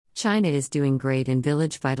China is doing great in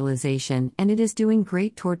village vitalization and it is doing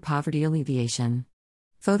great toward poverty alleviation.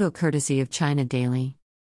 Photo courtesy of China Daily.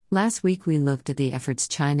 Last week we looked at the efforts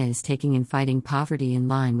China is taking in fighting poverty in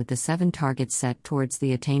line with the 7 targets set towards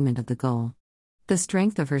the attainment of the goal. The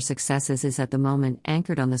strength of her successes is at the moment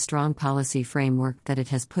anchored on the strong policy framework that it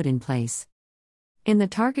has put in place. In the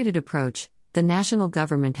targeted approach, the national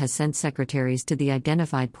government has sent secretaries to the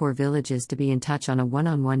identified poor villages to be in touch on a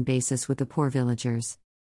one-on-one basis with the poor villagers.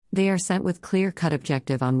 They are sent with clear-cut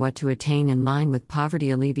objective on what to attain in line with poverty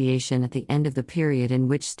alleviation at the end of the period in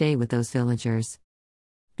which stay with those villagers.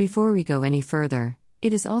 Before we go any further,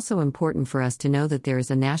 it is also important for us to know that there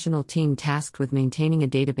is a national team tasked with maintaining a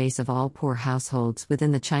database of all poor households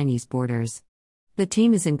within the Chinese borders. The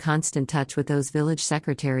team is in constant touch with those village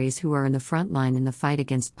secretaries who are in the front line in the fight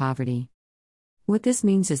against poverty. What this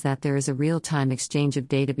means is that there is a real-time exchange of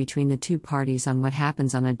data between the two parties on what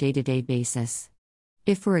happens on a day-to-day basis.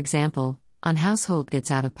 If, for example, a household gets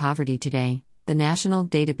out of poverty today, the national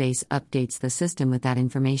database updates the system with that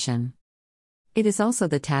information. It is also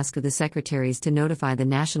the task of the secretaries to notify the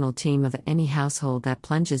national team of any household that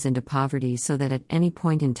plunges into poverty so that at any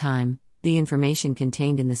point in time, the information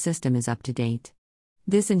contained in the system is up to date.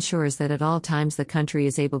 This ensures that at all times the country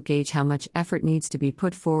is able to gauge how much effort needs to be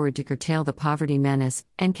put forward to curtail the poverty menace,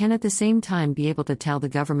 and can at the same time be able to tell the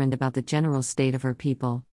government about the general state of her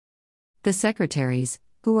people. The secretaries,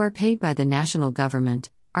 who are paid by the national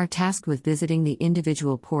government, are tasked with visiting the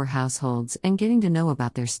individual poor households and getting to know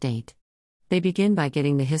about their state. They begin by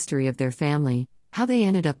getting the history of their family, how they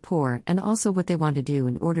ended up poor, and also what they want to do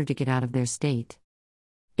in order to get out of their state.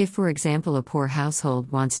 If, for example, a poor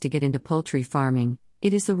household wants to get into poultry farming,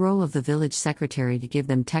 it is the role of the village secretary to give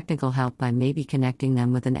them technical help by maybe connecting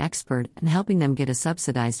them with an expert and helping them get a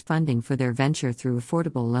subsidized funding for their venture through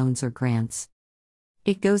affordable loans or grants.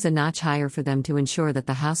 It goes a notch higher for them to ensure that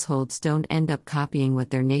the households don't end up copying what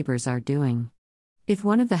their neighbors are doing. If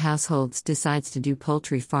one of the households decides to do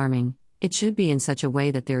poultry farming, it should be in such a way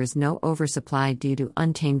that there is no oversupply due to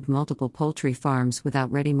untamed multiple poultry farms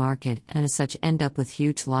without ready market and as such end up with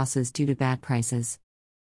huge losses due to bad prices.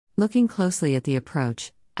 Looking closely at the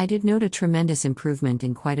approach, I did note a tremendous improvement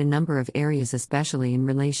in quite a number of areas, especially in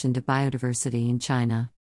relation to biodiversity in China.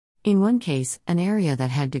 In one case, an area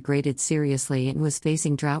that had degraded seriously and was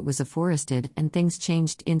facing drought was afforested and things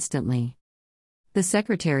changed instantly. The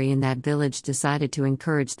secretary in that village decided to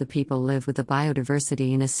encourage the people live with the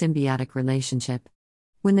biodiversity in a symbiotic relationship.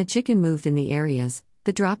 When the chicken moved in the areas,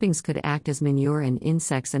 the droppings could act as manure and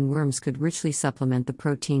insects and worms could richly supplement the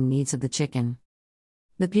protein needs of the chicken.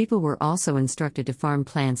 The people were also instructed to farm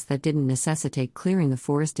plants that didn't necessitate clearing the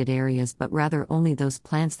forested areas but rather only those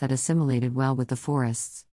plants that assimilated well with the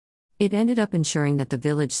forests. It ended up ensuring that the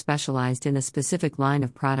village specialized in a specific line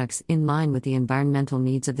of products in line with the environmental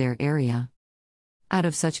needs of their area. Out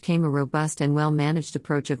of such came a robust and well-managed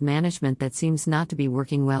approach of management that seems not to be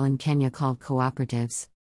working well in Kenya called cooperatives.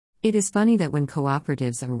 It is funny that when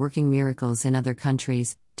cooperatives are working miracles in other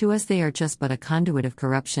countries, to us they are just but a conduit of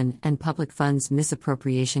corruption and public funds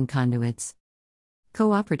misappropriation conduits.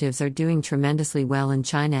 Cooperatives are doing tremendously well in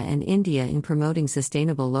China and India in promoting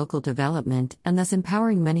sustainable local development and thus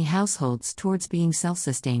empowering many households towards being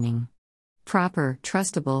self-sustaining. Proper,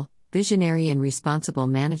 trustable, visionary and responsible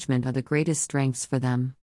management are the greatest strengths for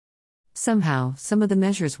them. Somehow, some of the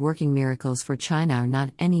measures working miracles for China are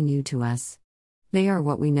not any new to us. They are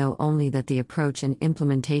what we know, only that the approach and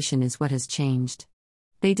implementation is what has changed.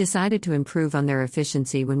 They decided to improve on their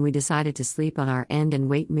efficiency when we decided to sleep on our end and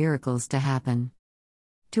wait miracles to happen.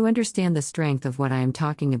 To understand the strength of what I am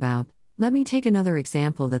talking about, let me take another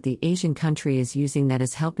example that the Asian country is using that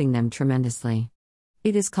is helping them tremendously.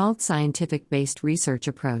 It is called scientific-based research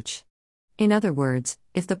approach. In other words,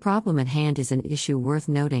 if the problem at hand is an issue worth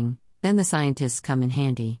noting, then the scientists come in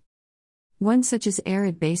handy. One such is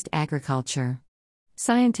arid-based agriculture.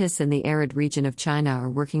 Scientists in the arid region of China are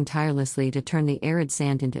working tirelessly to turn the arid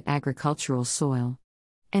sand into agricultural soil.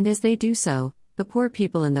 And as they do so, the poor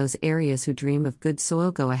people in those areas who dream of good soil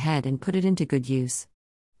go ahead and put it into good use.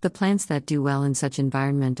 The plants that do well in such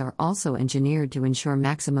environment are also engineered to ensure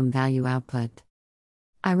maximum value output.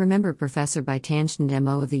 I remember Professor Baitanchand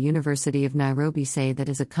Mo of the University of Nairobi say that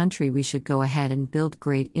as a country we should go ahead and build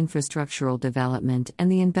great infrastructural development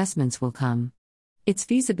and the investments will come. Its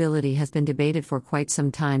feasibility has been debated for quite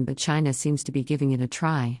some time, but China seems to be giving it a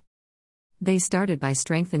try. They started by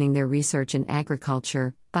strengthening their research in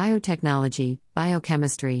agriculture, biotechnology,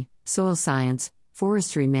 biochemistry, soil science,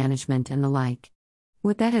 forestry management and the like.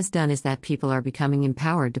 What that has done is that people are becoming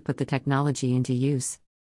empowered to put the technology into use.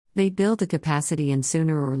 They build the capacity, and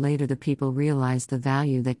sooner or later the people realize the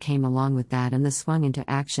value that came along with that and the swung into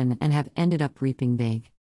action and have ended up reaping big.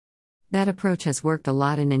 That approach has worked a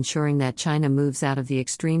lot in ensuring that China moves out of the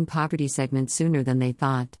extreme poverty segment sooner than they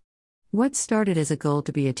thought. What started as a goal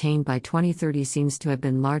to be attained by 2030 seems to have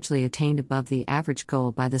been largely attained above the average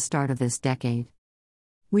goal by the start of this decade.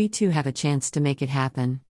 We too have a chance to make it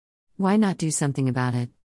happen. Why not do something about it?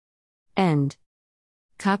 End.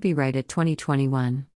 Copyright at 2021.